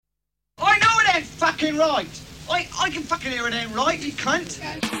dead fucking right. I can fucking hear it ain't right, you cunt.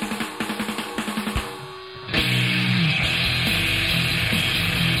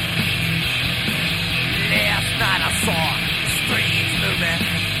 Last night I saw a strange movie.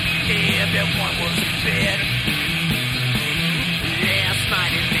 Everyone was in bed. Last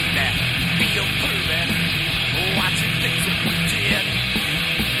night it made me feel groovy. Watching things that we did.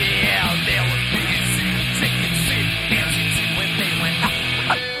 Yeah, there was music, taking shit, dancing to when they went up.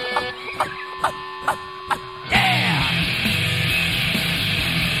 Yeah!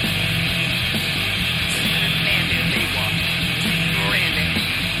 Jim and Mandy, they were Dean Randy.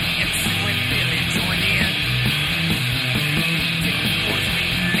 And Sue and Billy joined in. Dick was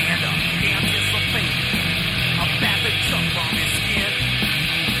meeting Landa, anticipating a battle jump from his skin.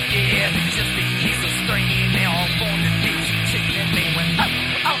 Yeah, they just be easy straining. They all born to Daisy chicken and they went up,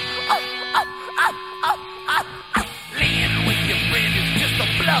 up, up, up, up, up, up, up. Laying with your friend is just a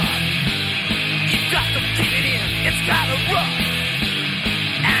blood. You got to get it in, it's gotta run.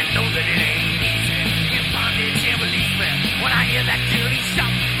 I know that it ain't easy. In bondage and release me. When I hear that dirty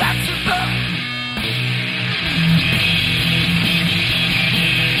shout, that's a run.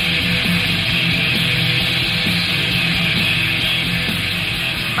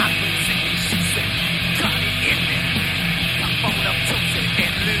 My friend singing, she said, got it in me. Got phone up Tootsie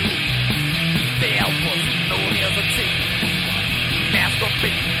and Lou. There was no hesitation.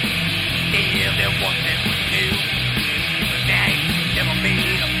 Masturbating. Everyone that we knew. Now you never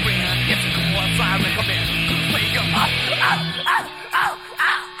made a friend. It's a course I recommend. Cause they go up, up, up, up, up,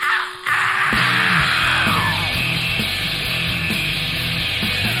 up, up.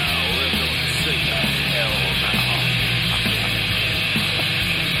 Now we're gonna sing the hell now.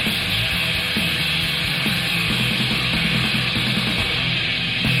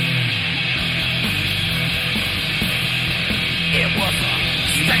 It was a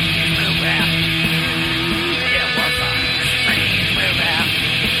strange movie. It was a strange movie.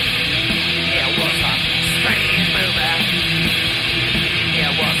 It was a strange movie. It was a strange movie.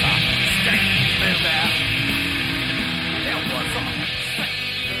 It was a strange movie. It was a strange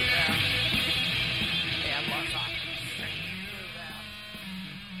movie.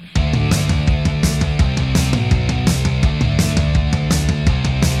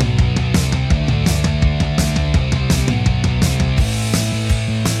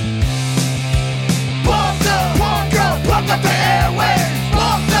 Pump up the airwaves.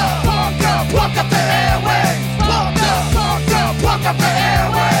 Pump up the airwaves. Pump up the airwaves. Pump up the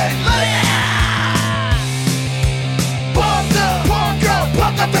airwaves.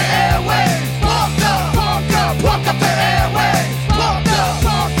 Pump up the airwaves.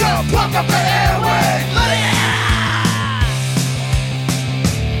 Pump up the airwaves.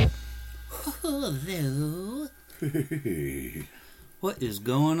 Hello. What is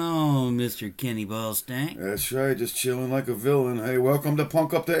going on, Mr. Kenny Ballstank? That's right, just chilling like a villain. Hey, welcome to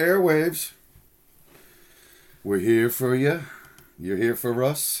Punk Up the Airwaves. We're here for you. You're here for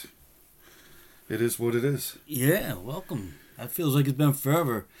us. It is what it is. Yeah, welcome. That feels like it's been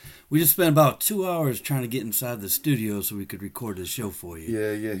forever. We just spent about 2 hours trying to get inside the studio so we could record the show for you.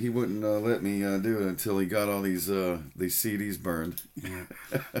 Yeah, he wouldn't let me do it until he got all these CDs burned. Yeah.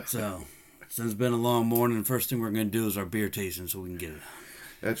 So, since it's been a long morning, the first thing we're going to do is our beer tasting so we can get it.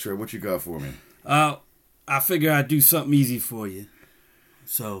 That's right. What you got for me? I figure I'd do something easy for you.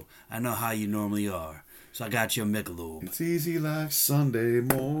 So, I know how you normally are. So I got you a Michelob. It's easy like Sunday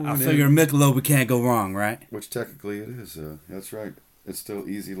morning. I figure a Michelob, we can't go wrong, right? Which technically it is. That's right. It's still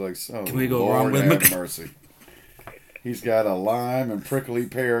easy like so. Can we go Lord wrong with have mercy. He's got a lime and prickly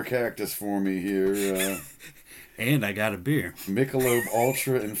pear cactus for me here. And I got a beer. Michelob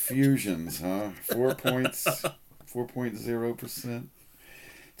Ultra Infusions, huh? 4.0%.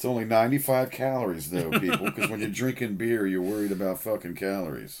 It's only 95 calories, though, people, because when you're drinking beer, you're worried about fucking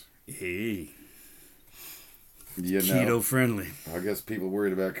calories. Hey. You know, Keto friendly. I guess people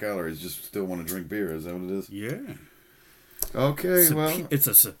worried about calories just still want to drink beer. Is that what it is? Yeah. Okay, well. It's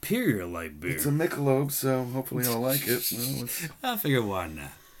a superior light beer. It's a Michelob, so hopefully I'll like it. Well, I figure why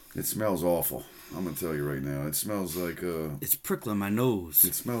not. It smells awful. I'm going to tell you right now. It smells like... it's prickling my nose.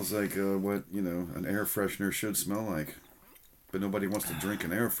 It smells like what, an air freshener should smell like. But nobody wants to drink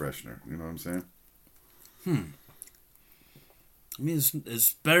an air freshener. You know what I'm saying? I mean,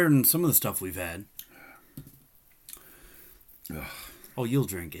 it's better than some of the stuff we've had. Ugh. Oh, you'll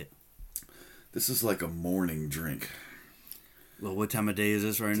drink it. This is like a morning drink. Well, what time of day is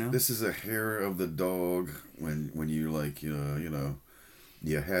this right now? This is a hair of the dog when you like, you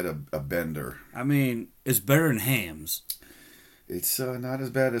had a bender. I mean, it's better than hams. It's not as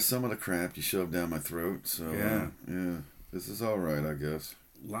bad as some of the crap you shoved down my throat. So, yeah. This is all right, I guess.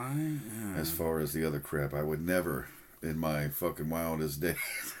 Line? As far as the other crap, I would never, in my fucking wildest days,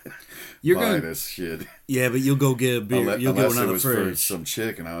 You're buy gonna, this shit. yeah, but you'll go get a beer. You'll get Unless one out it of was the for fridge. some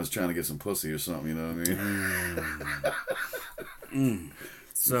chick and I was trying to get some pussy or something, you know what I mean?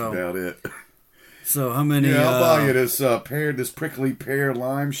 So, That's about it. so how many? Yeah, I'll buy you this prickly pear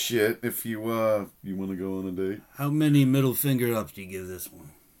lime shit if you want to go on a date. How many middle finger ups do you give this one?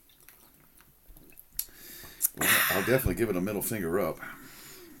 Well, I'll definitely give it a middle finger up.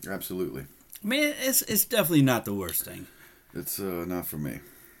 Absolutely. I mean, it's definitely not the worst thing. It's not for me.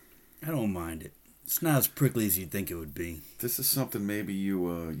 I don't mind it. It's not as prickly as you'd think it would be. This is something maybe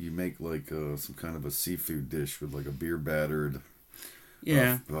you make like some kind of a seafood dish with like a beer battered.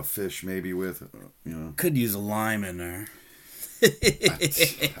 Yeah. A fish maybe with, you know. Could use a lime in there.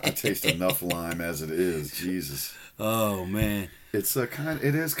 I taste enough lime as it is. Jesus. Oh man. It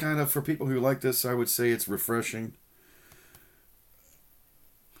is kind of for people who like this. I would say it's refreshing,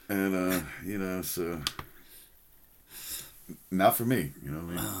 and you know, so not for me. You know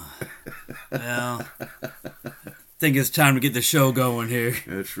what I mean? Well, I think it's time to get the show going here.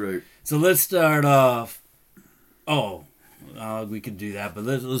 That's right. So let's start off. We could do that, but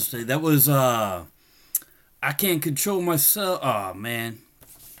let's say that was I Can't Control Myself. Oh man.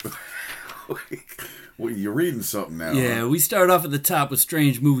 Well, you're reading something now. Yeah, huh? we start off at the top with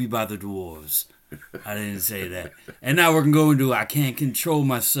Strange Movie by the Dwarves. I didn't say that. And now we're going to go into I Can't Control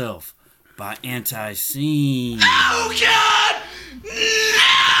Myself by Antiseen. Oh God! No!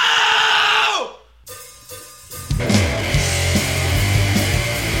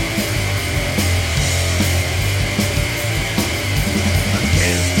 I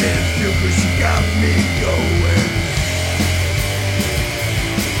can't stand still 'cause she got me going.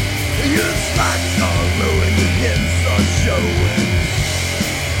 Your spots are low and your hints are showing.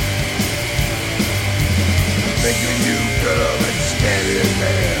 Thinking you, girl, and standing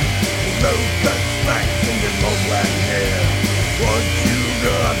there with low cut spikes in your long black hair. Want you,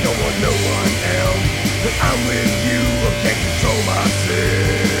 girl, I don't want no one else. When I'm with you, I can't control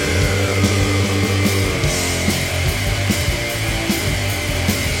myself.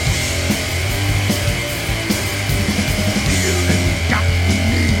 Feeling got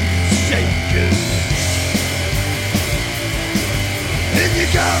me shaking, and you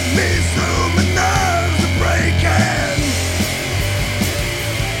got me so my nerves are breaking.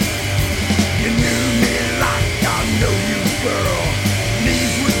 You knew me like I know you, girl.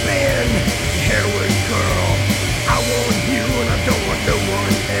 Knees would bend, your hair would curl. I want you and I don't want no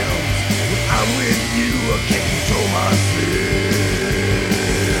one else. When I'm with you, I can't control myself.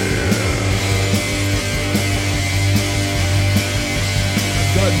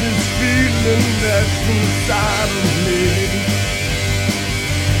 Got this feeling that's inside of me.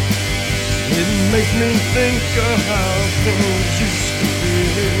 It makes me think of how things used to be.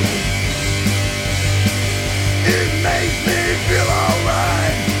 It makes me feel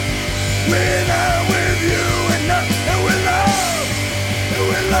alright when I'm with you and we love, and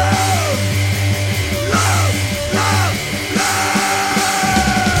we love, love, love, love.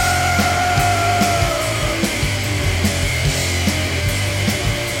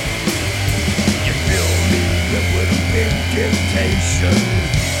 You fill me up with a big temptation.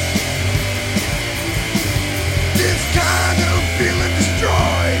 This kind of feeling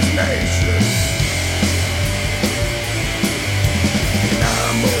destroys nations. And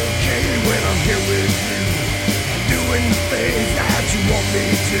I'm okay when I'm here with you, doing things that you want me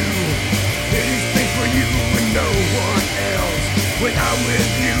to. Anything for you and no one else. When I'm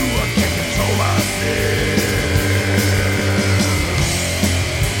with you, I can't control myself.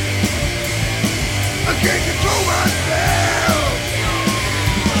 I can't control myself.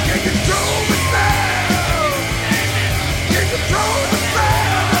 I can't control myself. Can't control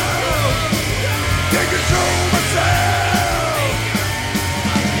myself. Can't control myself.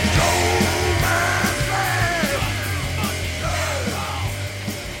 Control myself.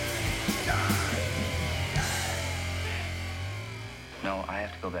 No, I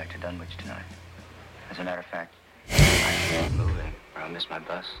have to go back to Dunwich tonight. As a matter of fact, I am moving or I'll miss my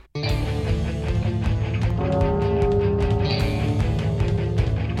bus.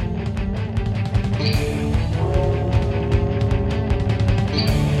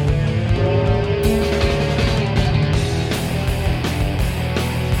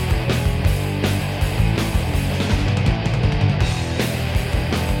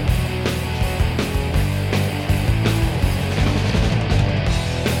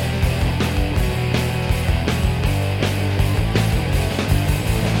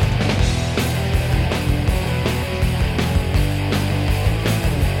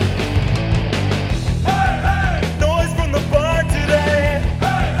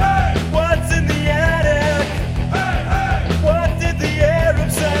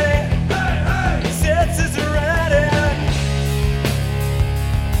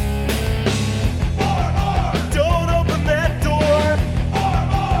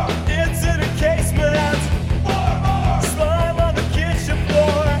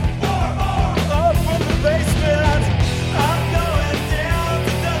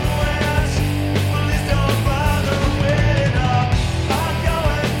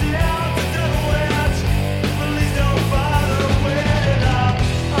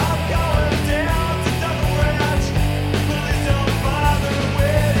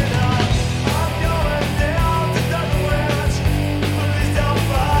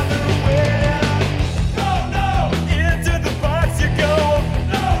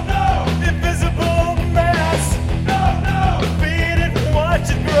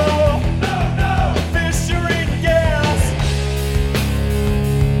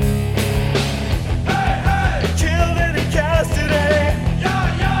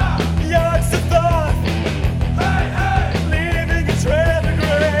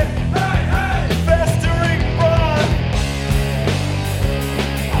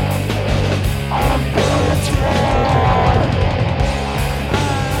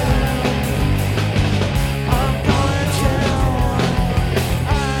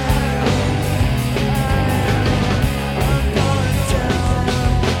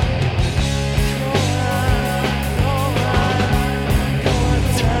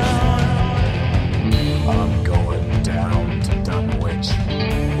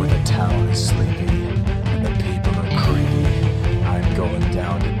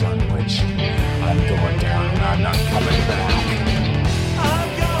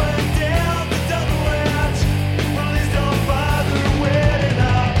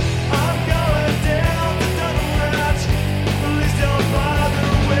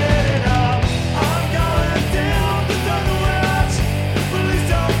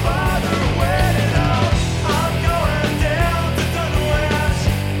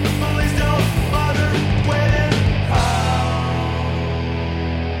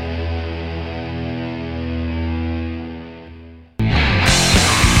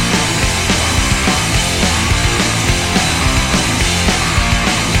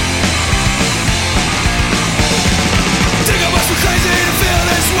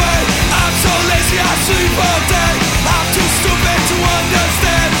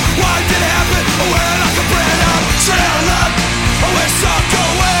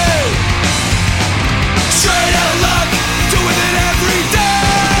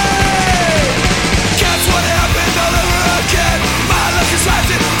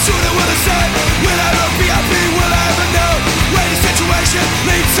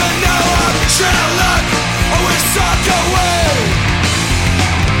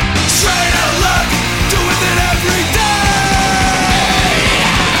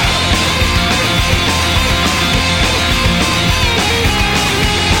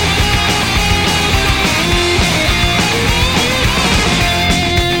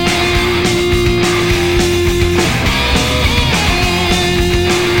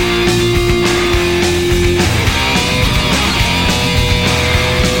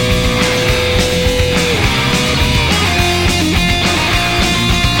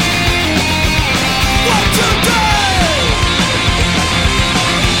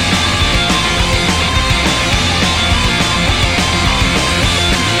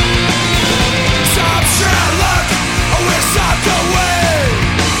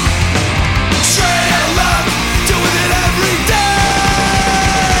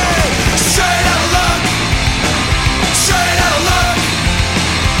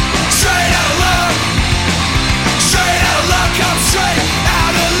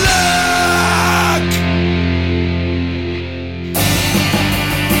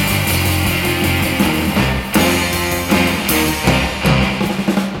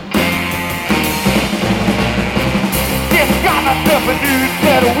 dudes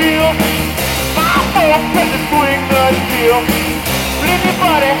at a wheel. My folks had to swing the steel. Believe me,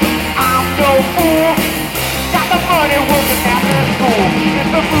 buddy, I'm no fool. Got the money working after school.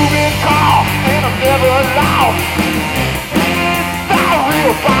 It's a moving car, and I'm never lost. It's a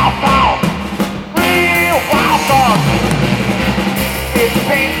real Boss Hoss. Real Boss Hoss. It's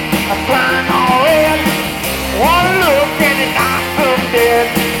pink, a turn on red. One look and it knocks them dead.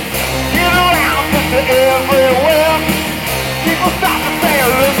 Get around just everywhere. People stop to say,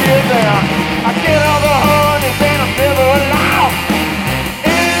 look at there. I get all the honeys and I'm never lost.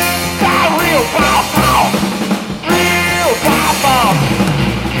 It's a real Boss Hoss. Real Boss Hoss.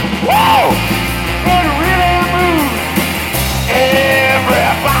 Whoa! It really moves.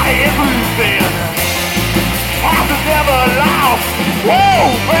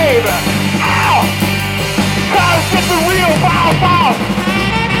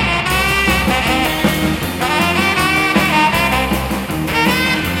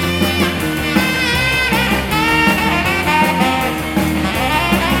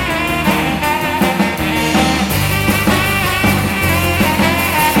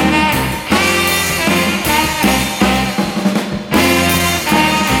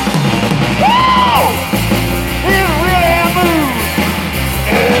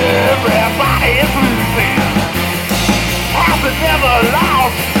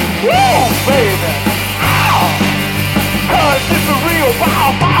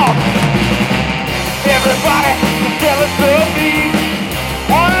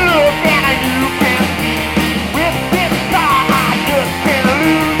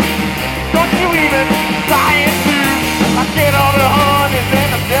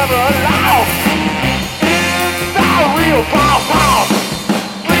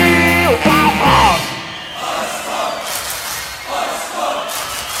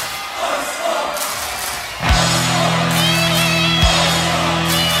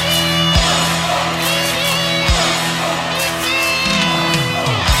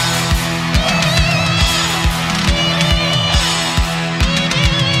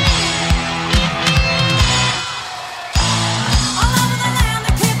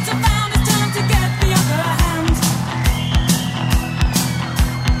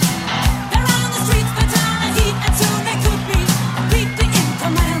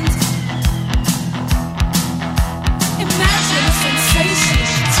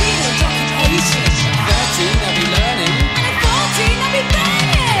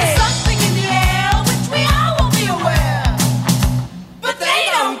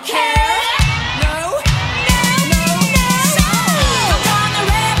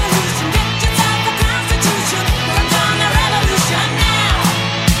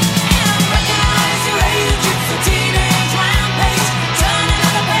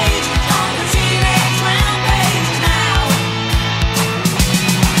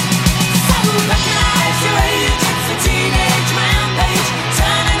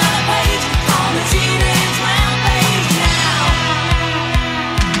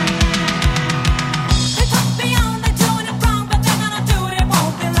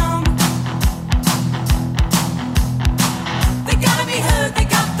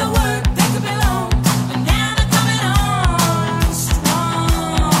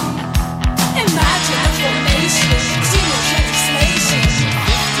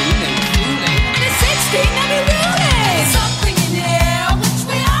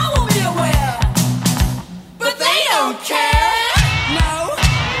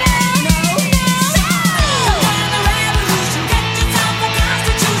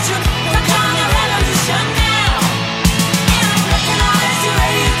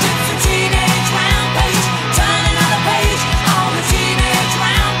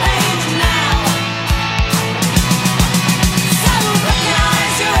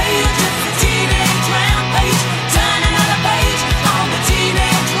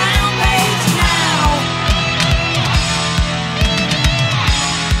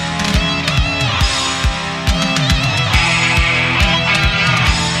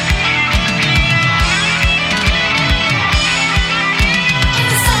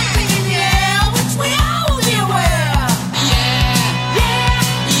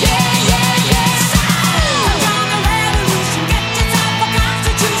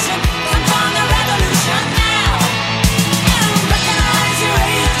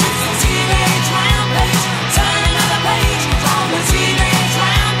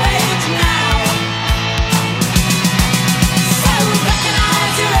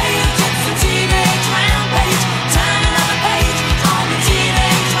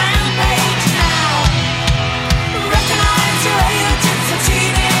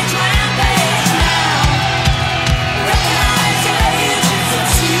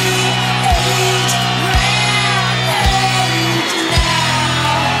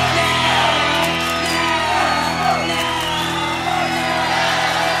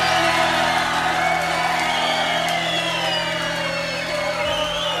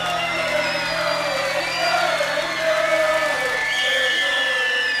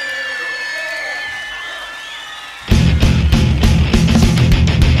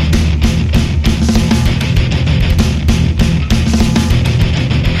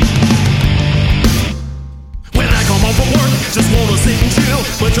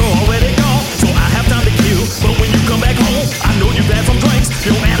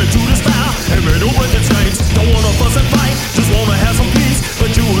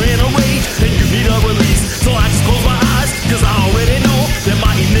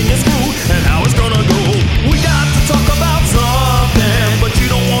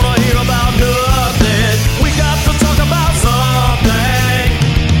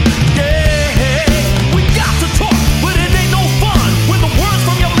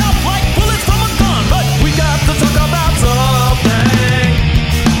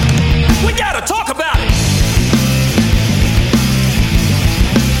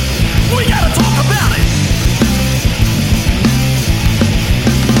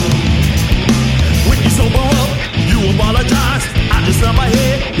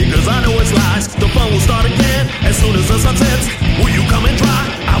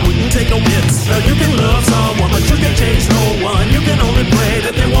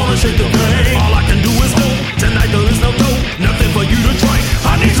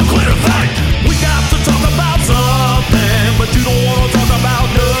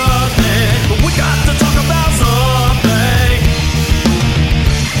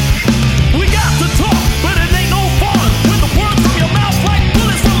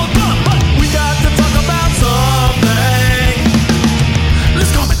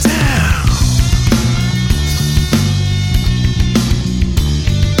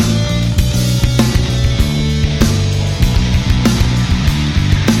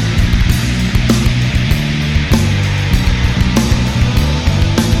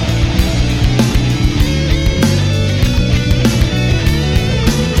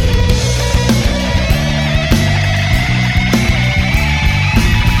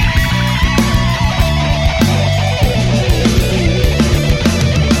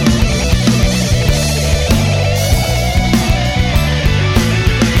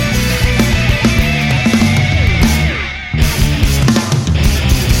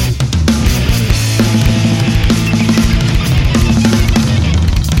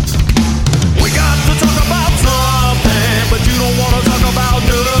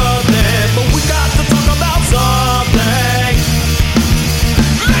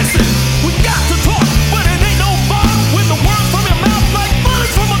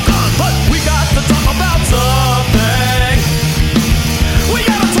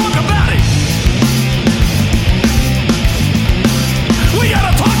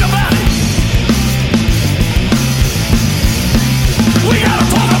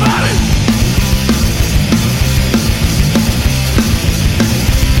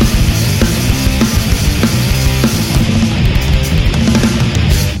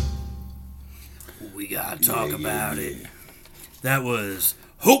 That was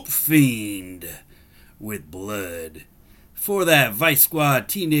Hope Fiend with Blood. For that, Vice Squad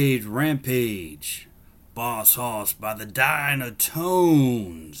Teenage Rampage. Boss Hoss by the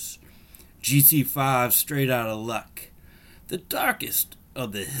Dynotones. GC5 Straight Outta Luck. The darkest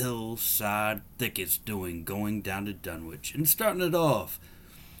of the hillside thickets going down to Dunwich. And starting it off,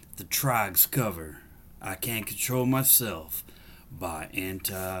 the Trogs cover, I Can't Control Myself by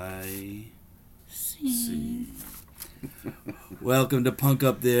Antiseen. Welcome to Punk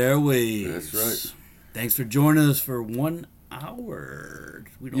Up the Airwaves. That's right. Thanks for joining us for 1 hour.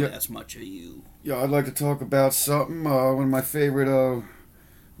 We don't ask much of you. Yeah, I'd like to talk about something. One of my favorite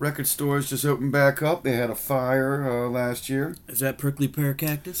record stores just opened back up. They had a fire last year. Is that Prickly Pear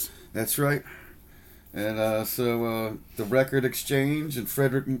Cactus? That's right. And so the Record Exchange in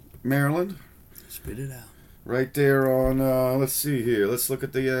Frederick, Maryland. Spit it out. Right there on, let's see here. Let's look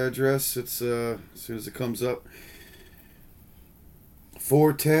at the address. It's as soon as it comes up.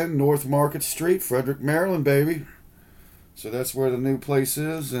 410 North Market Street, Frederick, Maryland, baby. So that's where the new place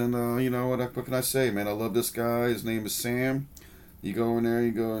is. And you know what can I say, man? I love this guy. His name is Sam. You go in there,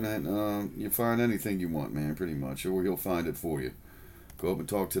 you go in and you find anything you want, man, pretty much. Or he'll find it for you. Go up and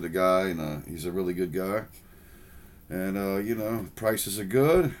talk to the guy, and he's a really good guy. And, you know, prices are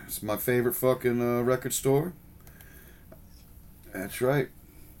good. It's my favorite fucking record store. That's right.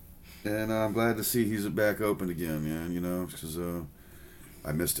 And I'm glad to see he's back open again, man, you know, because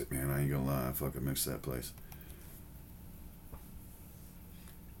I missed it, man. I ain't gonna lie. I fucking missed that place.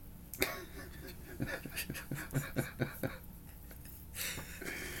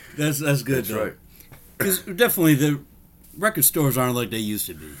 That's good, That's though. right. Because definitely the record stores aren't like they used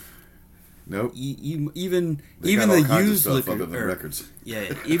to be. Nope. Even They got all the kinds of used stuff liquor, other than records.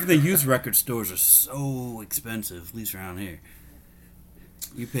 Yeah, even the used record stores are so expensive, at least around here.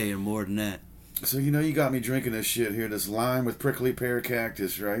 You paying more than that. So, you know, you got me drinking this shit here, this lime with prickly pear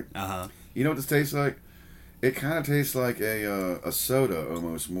cactus, right? Uh-huh. You know what this tastes like? It kind of tastes like a soda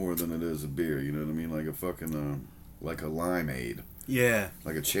almost more than it is a beer. You know what I mean? Like a fucking, like a limeade. Yeah.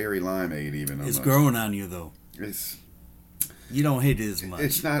 Like a cherry limeade even. It's almost. growing on you, though. You don't hate it as much.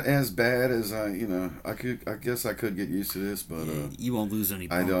 It's not as bad as I guess I could get used to this, but you won't lose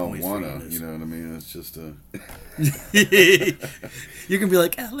any I don't points want for to. this. You know what I mean? It's just You can be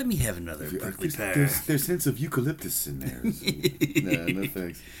like, let me have another prickly pear. There's hints of eucalyptus in there. No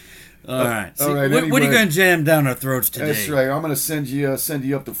thanks. All right. All right. What are you Anyway, going to jam down our throats today? That's right. I'm gonna send you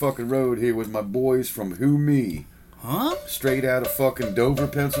up the fucking road here with my boys from Who Me. Huh? Straight out of fucking Dover,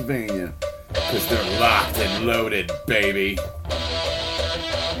 Pennsylvania. 'Cause they're locked and loaded, baby.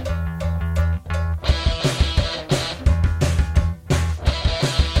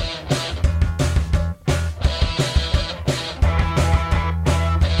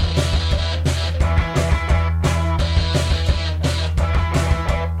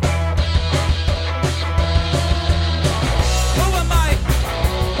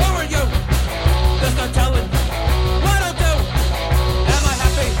 Am I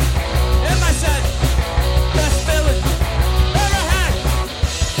happy? Am I sad? Best feeling ever had.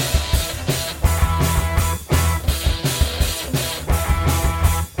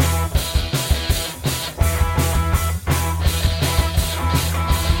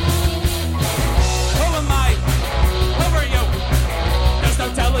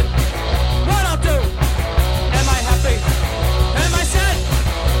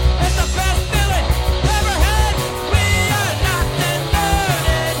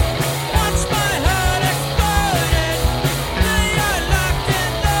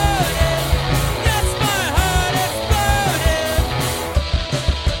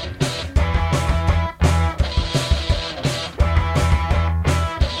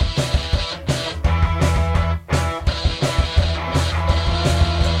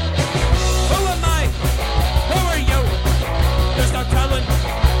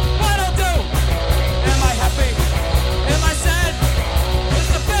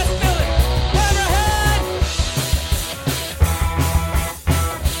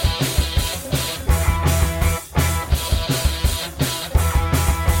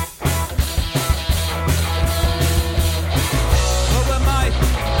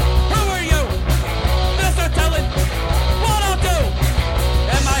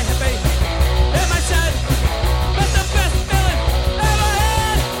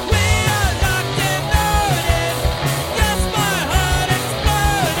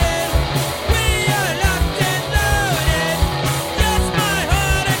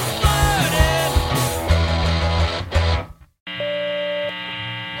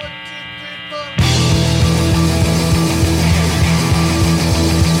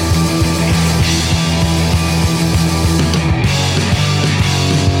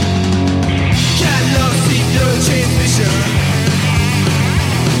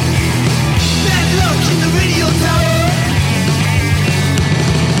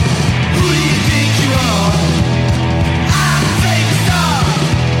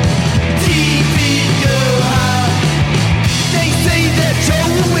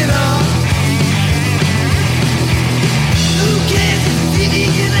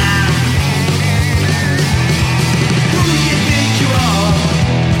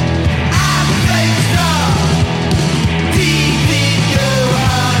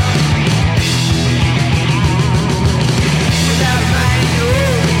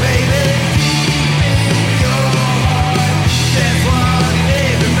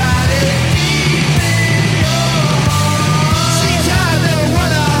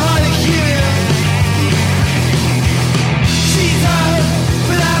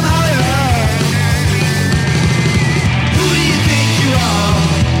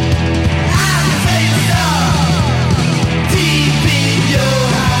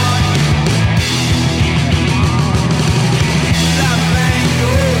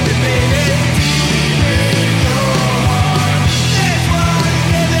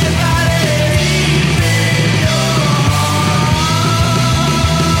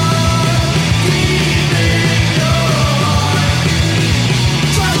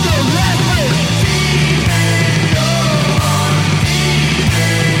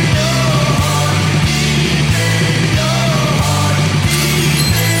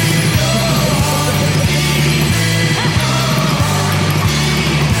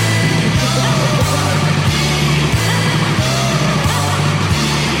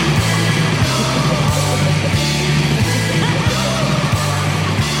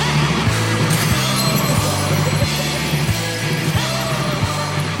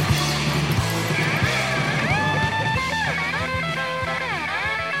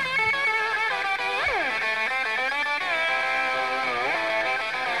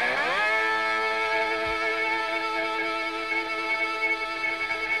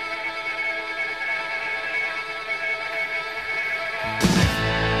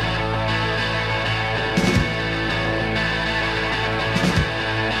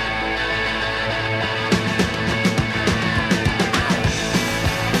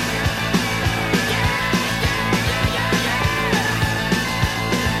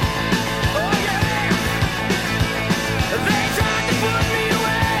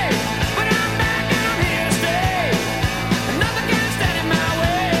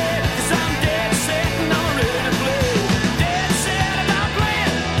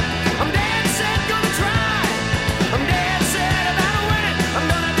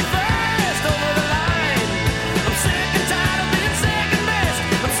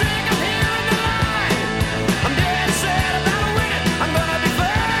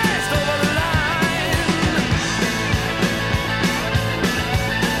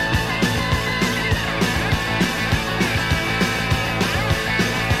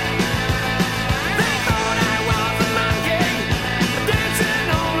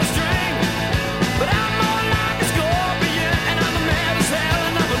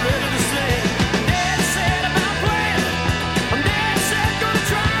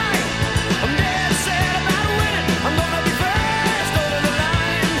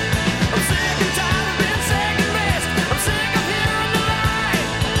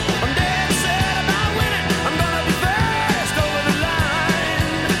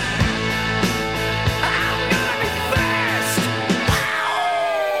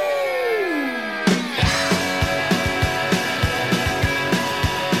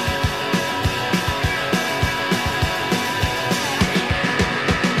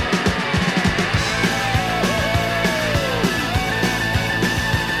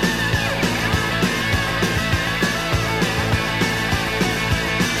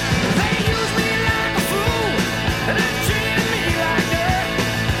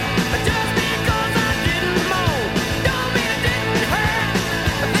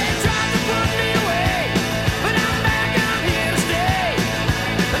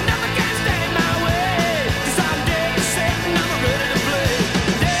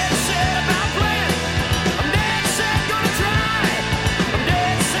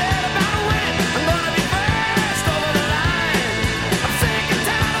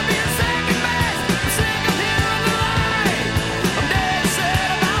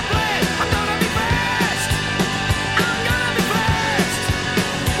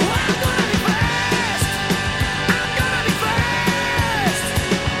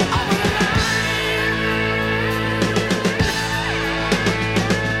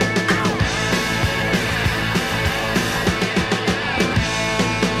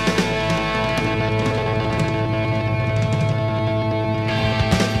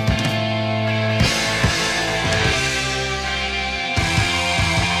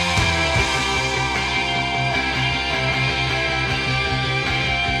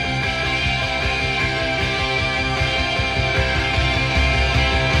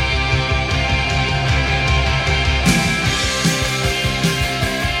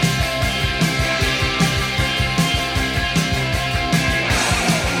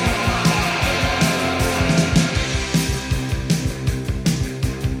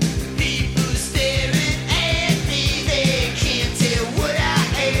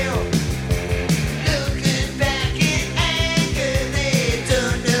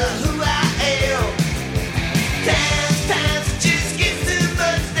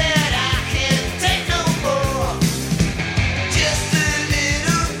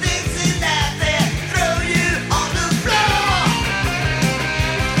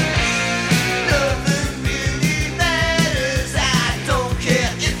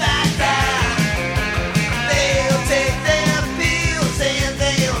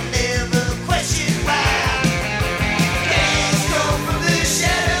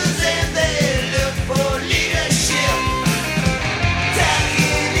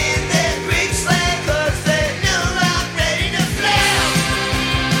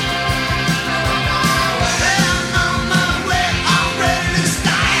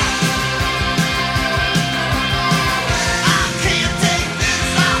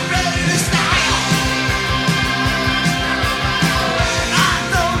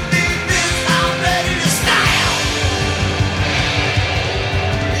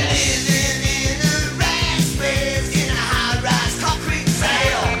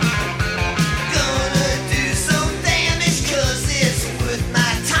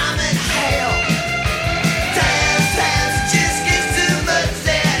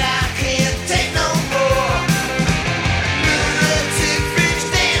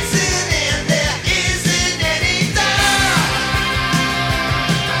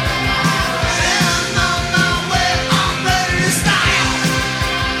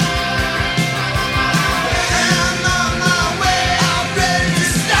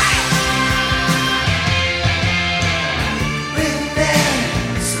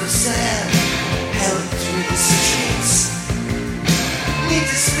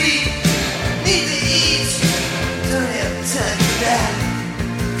 to sleep, need to eat. Don't have time for that,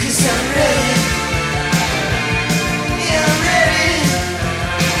 'cause I'm ready. Yeah, I'm ready.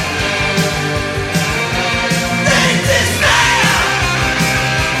 Ready to smile.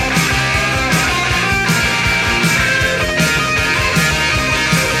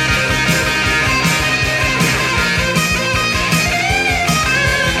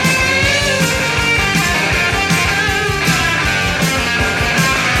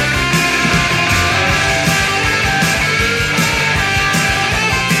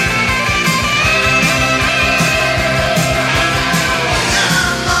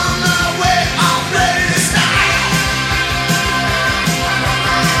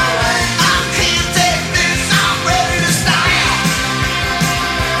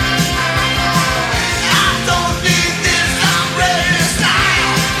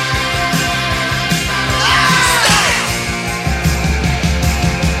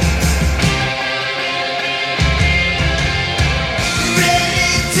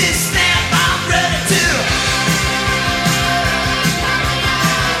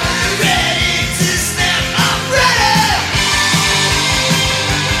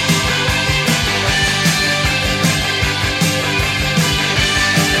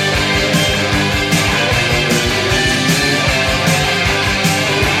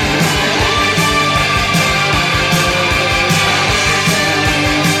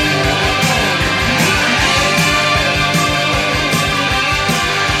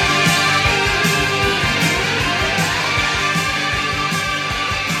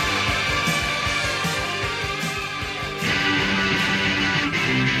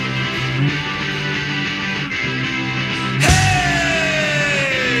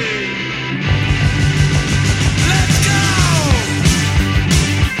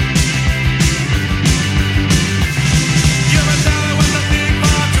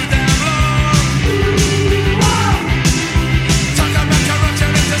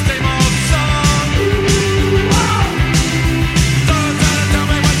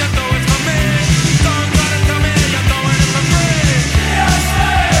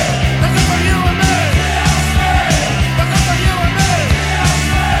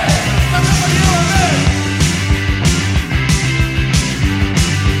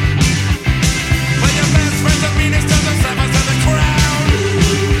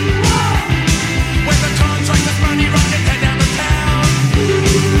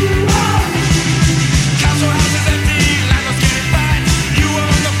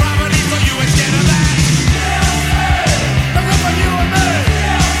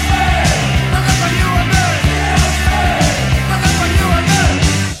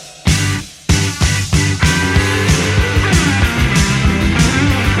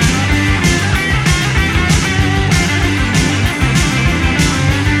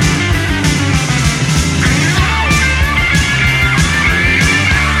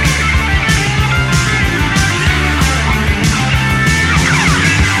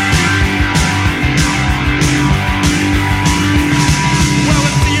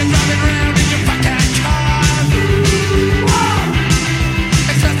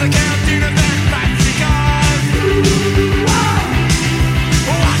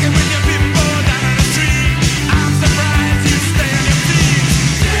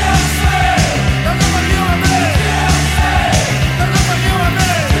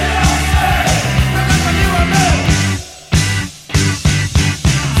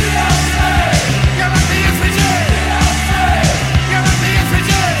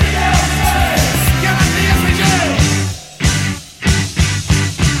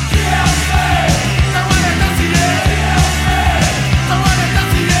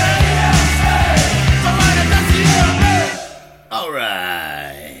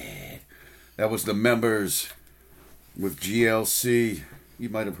 Was The Members with GLC. You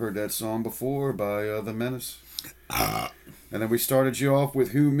might have heard that song before by The Menace. And then we started you off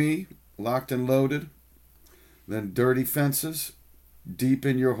with Who Me, Locked and Loaded. Then Dirty Fences, Deep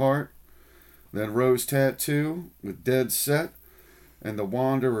in Your Heart. Then Rose Tattoo with Dead Set. And The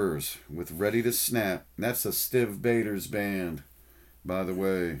Wanderers with Ready to Snap. And that's a Stiv Bader's band, by the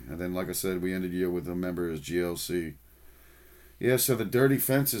way. And then, like I said, we ended you with The Members, GLC. Yeah, so the Dirty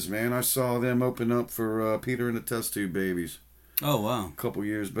Fences, man, I saw them open up for Peter and the Test Tube Babies. Oh, wow. A couple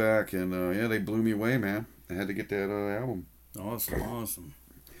years back, and yeah, they blew me away, man. I had to get that album. Awesome.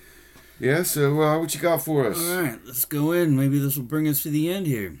 Yeah, so what you got for us? All right, let's go in. Maybe this will bring us to the end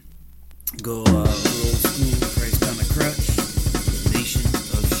here. Go old school, Christ on the Crutch, Nation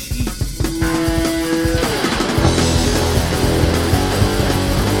of Sheep.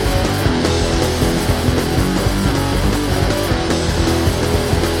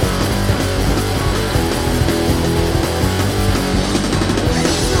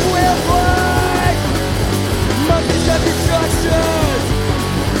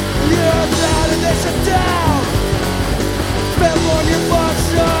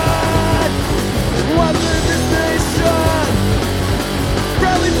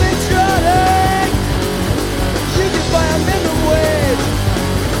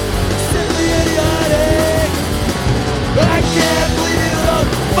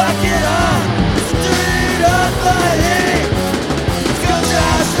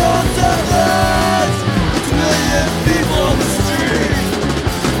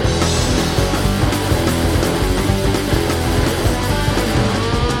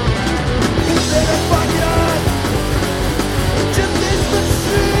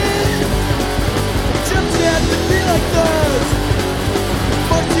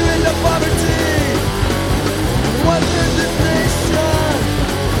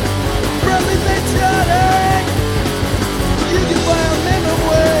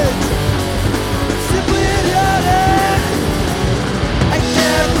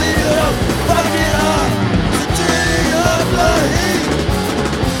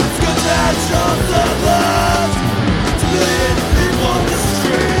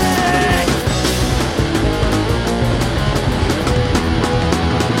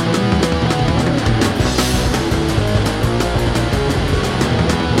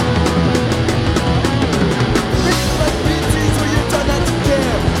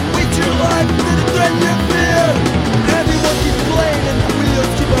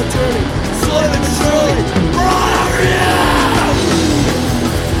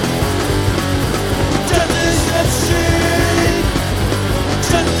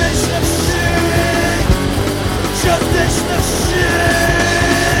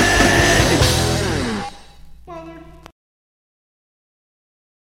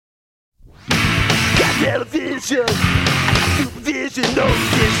 television. Supervision, no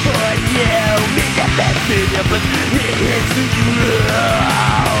this for you. Me got that video, but it hits for you.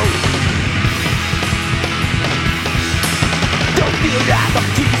 Don't feel like on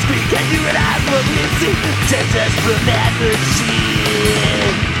TV screen, can you and I look missing? Just us from that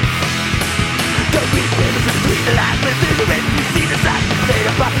machine. Don't be famous in between the lines, but there's a way you see the side you made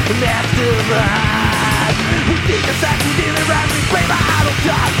up by the mastermind. We think it's like we did it right, we play my idle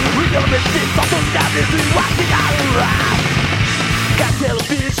time. We know that this also got this, we watching all around. Got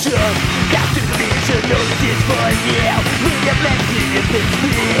television, got supervision, no this for you. We got black if it's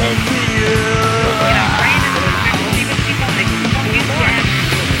been to you.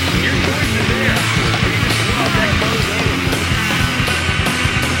 Your voice is there.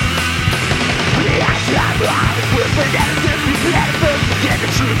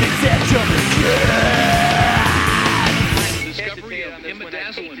 Discovery of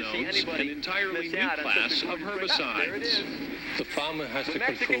imidazolinones, an entirely new class of herbicides. The farmer has to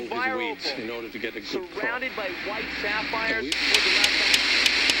control his weeds in order to get a good crop. Surrounded by white sapphires.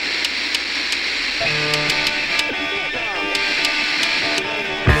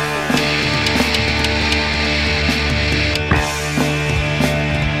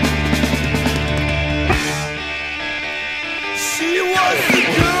 She was the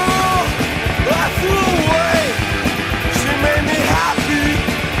girl I threw away. She made me happy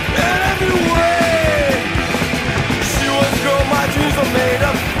in every way. She was the girl my dreams were made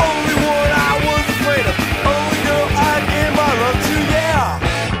of. Only one I was afraid of. Only girl I gave my love to, yeah.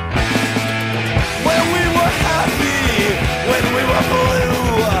 When we were happy, when we were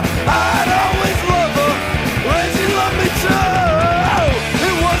blue, I'd always love her when she loved me too.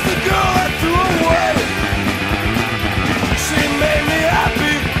 It was the girl I threw away. She made me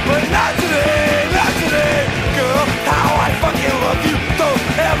happy, but not today, not today. Girl, how I fucking love you. Don't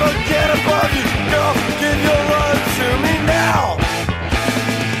ever get above you. Girl, give your love to me now.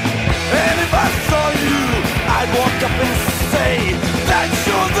 And if I saw you, I'd walk up and say that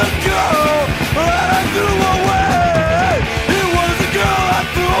you're the girl that I threw away. It was the girl I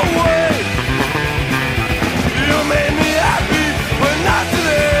threw away. You made me happy, but not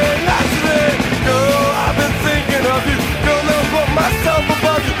today, not today. Girl, I've been thinking of you. Girl, never put myself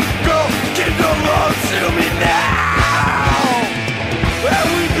above you. Girl, give your love to me now. And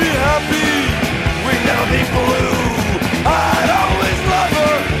we'd be happy, we'd never be blue. I'd always love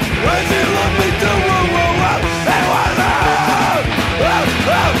her when she loved me too. Whoa, whoa, whoa. And what's up? Oh,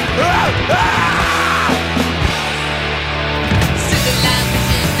 oh, oh, oh.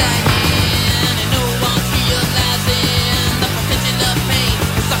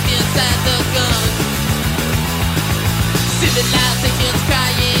 Civilization's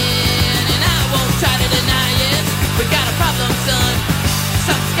crying, and I won't try to deny it. We got a problem, son.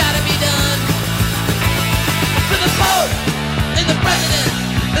 Something's gotta be done. For the Pope, and the President,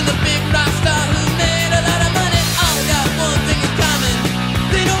 and the big rock star who made a lot of money, all got one thing in common.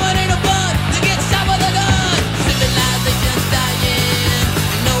 They know it ain't a fun to get shot with a gun. Civilization's dying,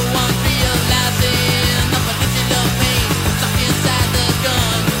 and no one's realizing the potential of pain stuck inside the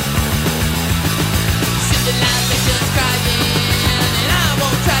gun. Civilization's crying, and I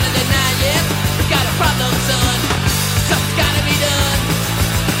won't try to deny it. We got a problem, son. Something's gotta be done.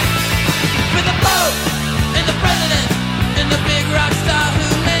 For the Pope, and the President, and the big rock star who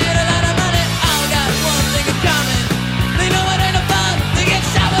made a lot of money, all got one thing in common. They know it ain't a fun to get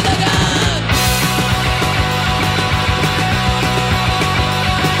shot with a gun.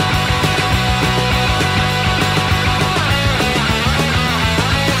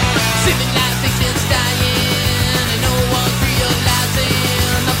 Civilization's dying, and no one's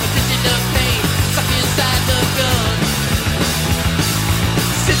realizing the potential of pain stuck inside the gun.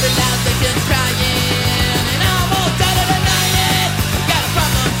 Civilization's crying, and I won't try to deny it. Got a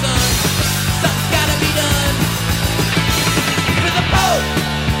problem, son. Something's gotta be done. For the Pope,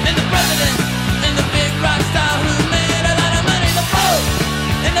 and the President, and the big rock star who made a lot of money. The Pope,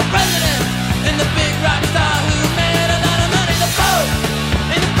 and the President, and the big rock star who made a lot of money. The Pope,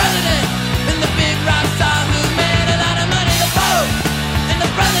 and the President, and the big rock star who made a lot of money. The Pope, and the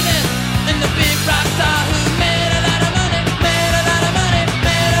President, and the big rock star who made a lot of money. Made a lot of money,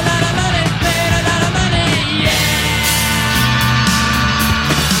 made a lot of money, made a lot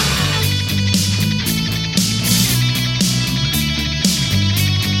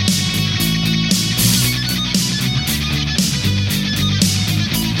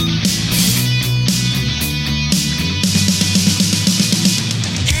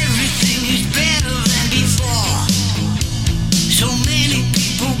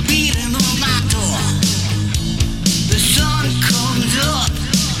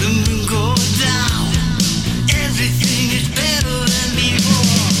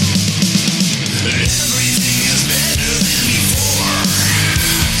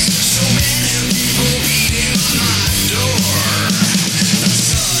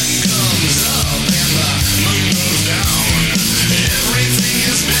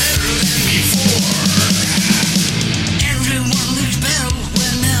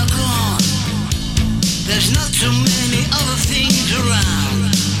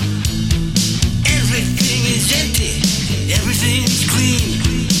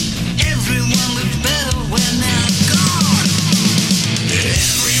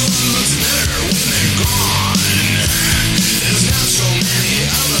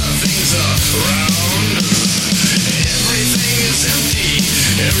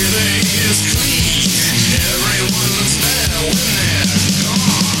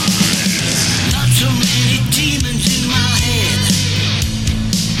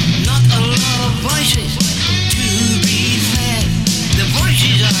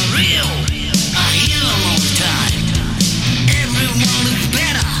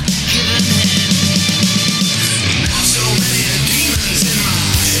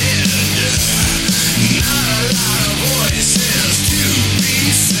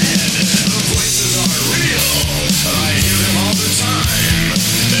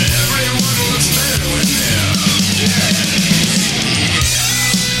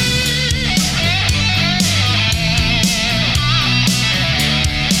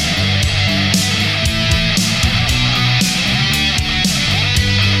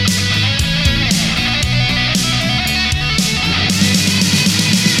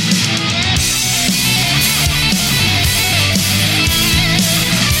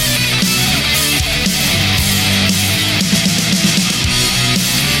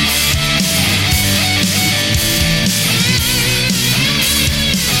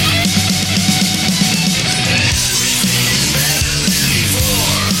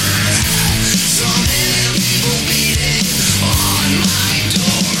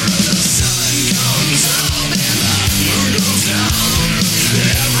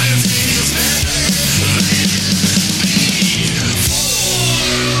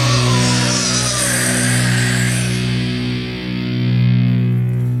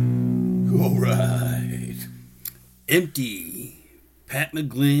Empty, Pat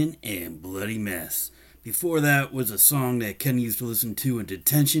McGlynn, and Bloody Mess. Before that was a song that Ken used to listen to in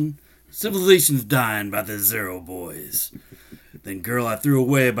detention, Civilization's Dying by the Zero Boys. Then Girl I Threw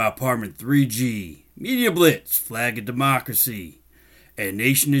Away by Apartment 3G, Media Blitz, Flag of Democracy, and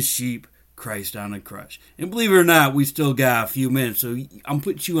Nation is Sheep, Christ on a Crutch. And believe it or not, we still got a few minutes, so I'm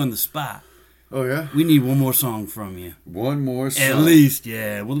putting you on the spot. Oh, yeah? We need one more song from you. One more song? At least,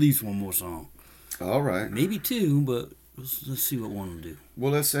 yeah. At least one more song. All right. Maybe two, but let's see what one will do.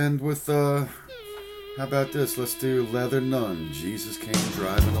 Well, let's end with, how about this? Let's do Leather Nun, Jesus Came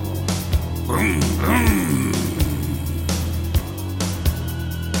Driving Along. Boom, boom.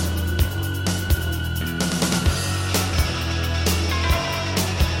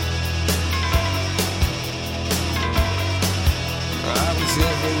 I was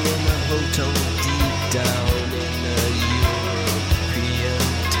living in a hotel deep down in a European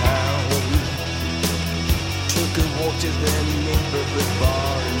town. Took a walk to the neighborhood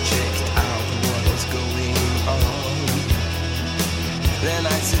bar and checked out what was going on. Then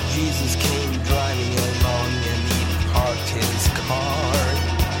I said Jesus came driving along and he parked his car.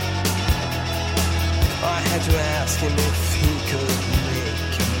 I had to ask him if he could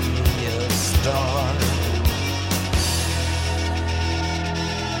make me a star.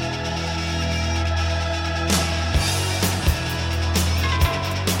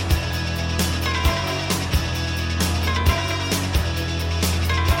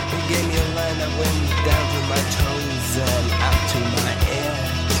 I went down to my toes and out to my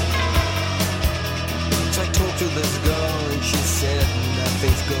head. So I talked to this girl and she said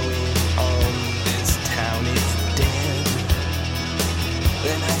nothing's going on, this town is dead.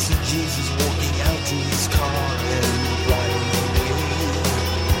 Then I saw Jesus walking out to his car and driving away.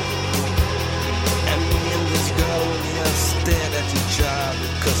 And me and this girl just stared at each other,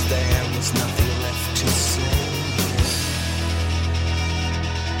 cause there was nothing left to say.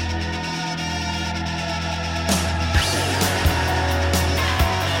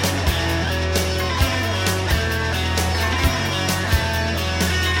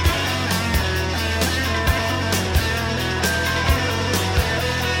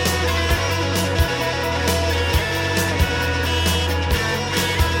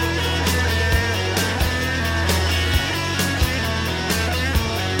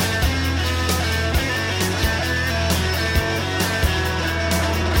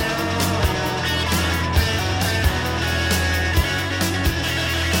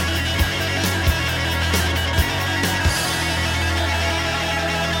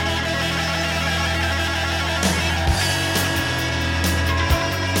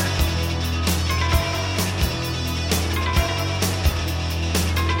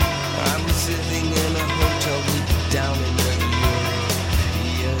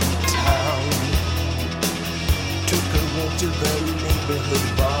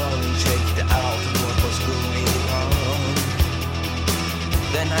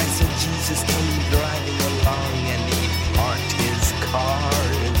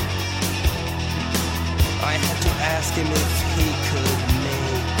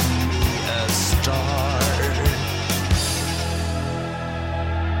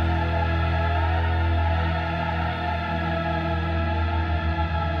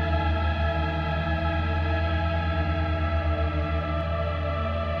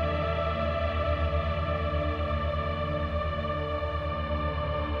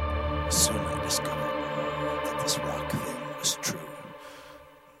 Soon I discovered that this rock thing was true.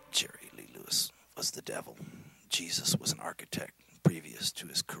 Jerry Lee Lewis was the devil. Jesus was an architect previous to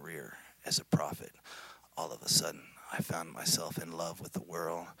his career as a prophet. All of a sudden, I found myself in love with the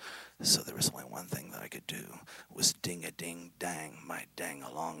world, so there was only one thing that I could do, was ding-a-ding-dang, my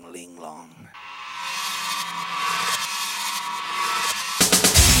dang-along-ling-long.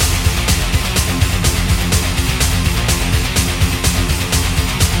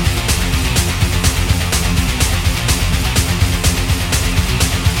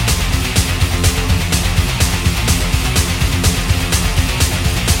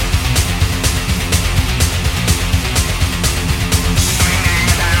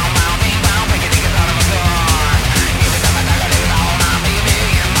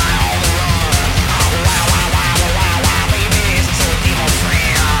 Wow, wow, wow, wow, wow, baby, it's so deep.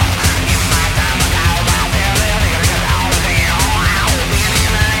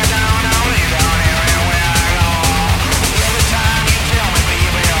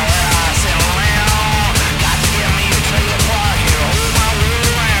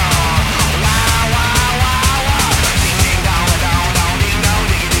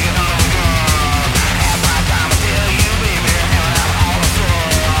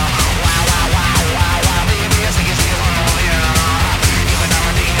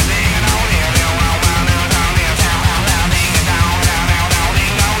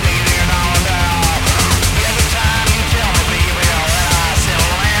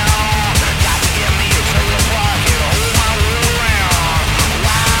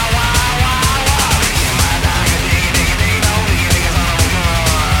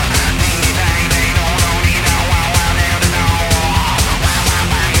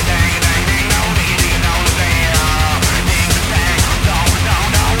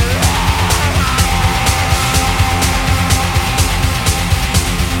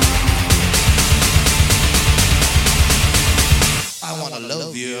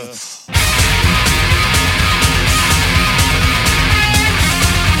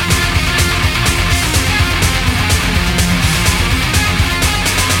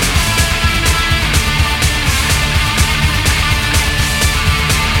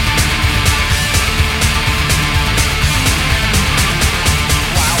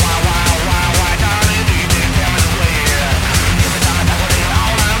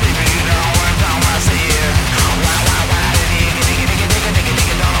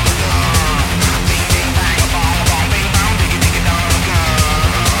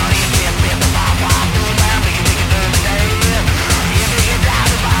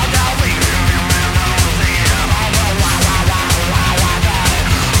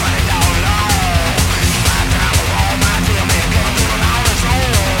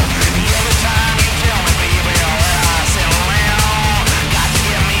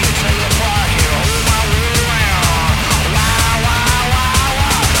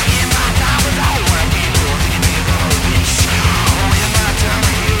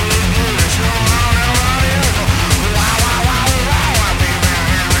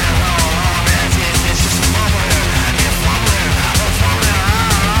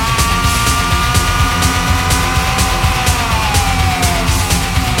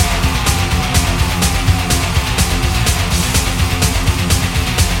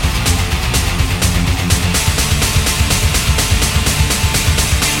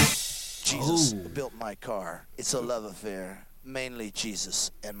 It's a love affair. Mainly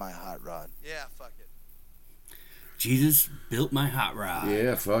Jesus and my hot rod. Yeah, fuck it. Jesus built my hot rod.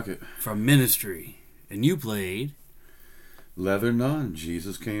 Yeah, fuck it. From Ministry. And you played Leather Nun.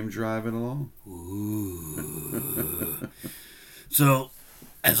 Jesus came driving along. Ooh. So,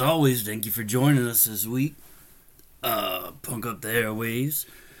 as always, thank you for joining us this week. Punk Up the Airwaves.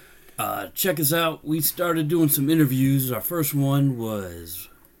 Check us out. We started doing some interviews. Our first one was,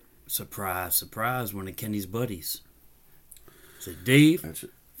 surprise, surprise, one of Kenny's buddies. So Dave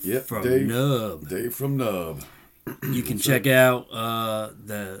from Dave, Nub. Dave from Nub. You can check out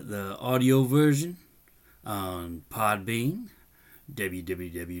the audio version on Podbean,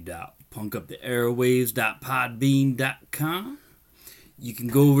 www.punkuptheairwaves.podbean.com. You can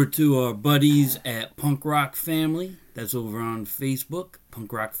go over to our buddies at Punk Rock Family. That's over on Facebook,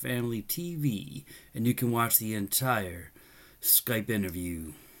 Punk Rock Family TV. And you can watch the entire Skype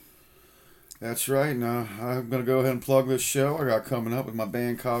interview. That's right. Now, I'm going to go ahead and plug this show I got coming up with my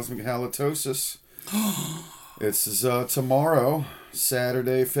band Cosmic Halitosis. It's tomorrow,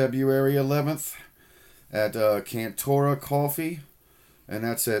 Saturday, February 11th, at Cantora Coffee. And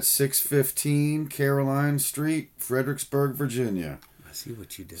that's at 615 Caroline Street, Fredericksburg, Virginia. I see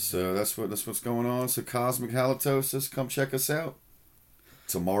what you did. So that's what's going on. So Cosmic Halitosis, come check us out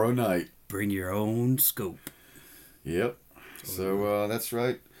tomorrow night. Bring your own scope. Yep. So that's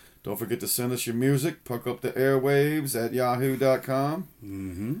right. Don't forget to send us your music. Punk up the airwaves at yahoo.com.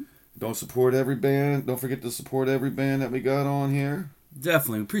 Mm-hmm. Don't support every band. Don't forget to support every band that we got on here.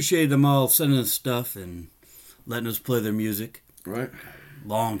 Definitely. Appreciate them all sending us stuff and letting us play their music. Right.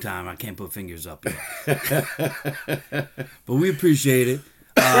 Long time. I can't put fingers up yet. But we appreciate it.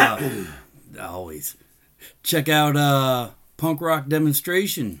 Always. Check out Punk Rock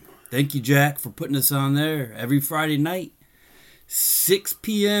Demonstration. Thank you, Jack, for putting us on there every Friday night. 6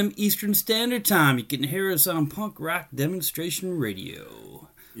 p.m. Eastern Standard Time. You can hear us on Punk Rock Demonstration Radio.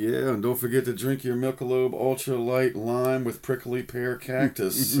 Yeah, and don't forget to drink your Michelob Ultra Light Lime with prickly pear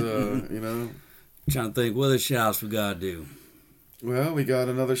cactus. Trying to think what other shouts we got to do. Well, we got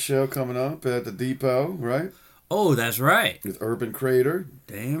another show coming up at the Depot, right? Oh, that's right. With Urban Crater.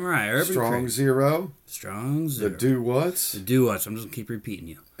 Damn right. Urban Strong Crater. Zero. Strong Zero. The Do-Whats. The Do-Whats. I'm just going to keep repeating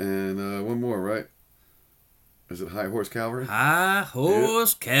you. And one more, right? Is it High Horse Cavalry? High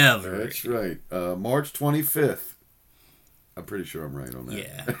Horse Cavalry. That's right. March 25th. I'm pretty sure I'm right on that.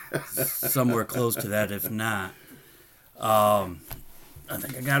 Yeah. Somewhere close to that, if not. I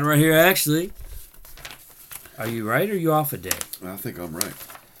think I got it right here, actually. Are you right or are you off a day? I think I'm right.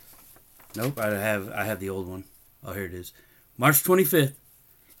 Nope, I have the old one. Oh, here it is. March 25th,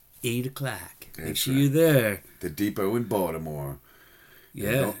 8 o'clock. Make sure you're there. The Depot in Baltimore.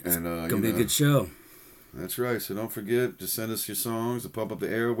 Yeah, it's going to be a good show. That's right. So don't forget to send us your songs to pump up the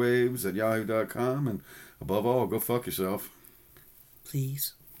airwaves at yahoo.com. And above all, go fuck yourself.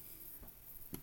 Please.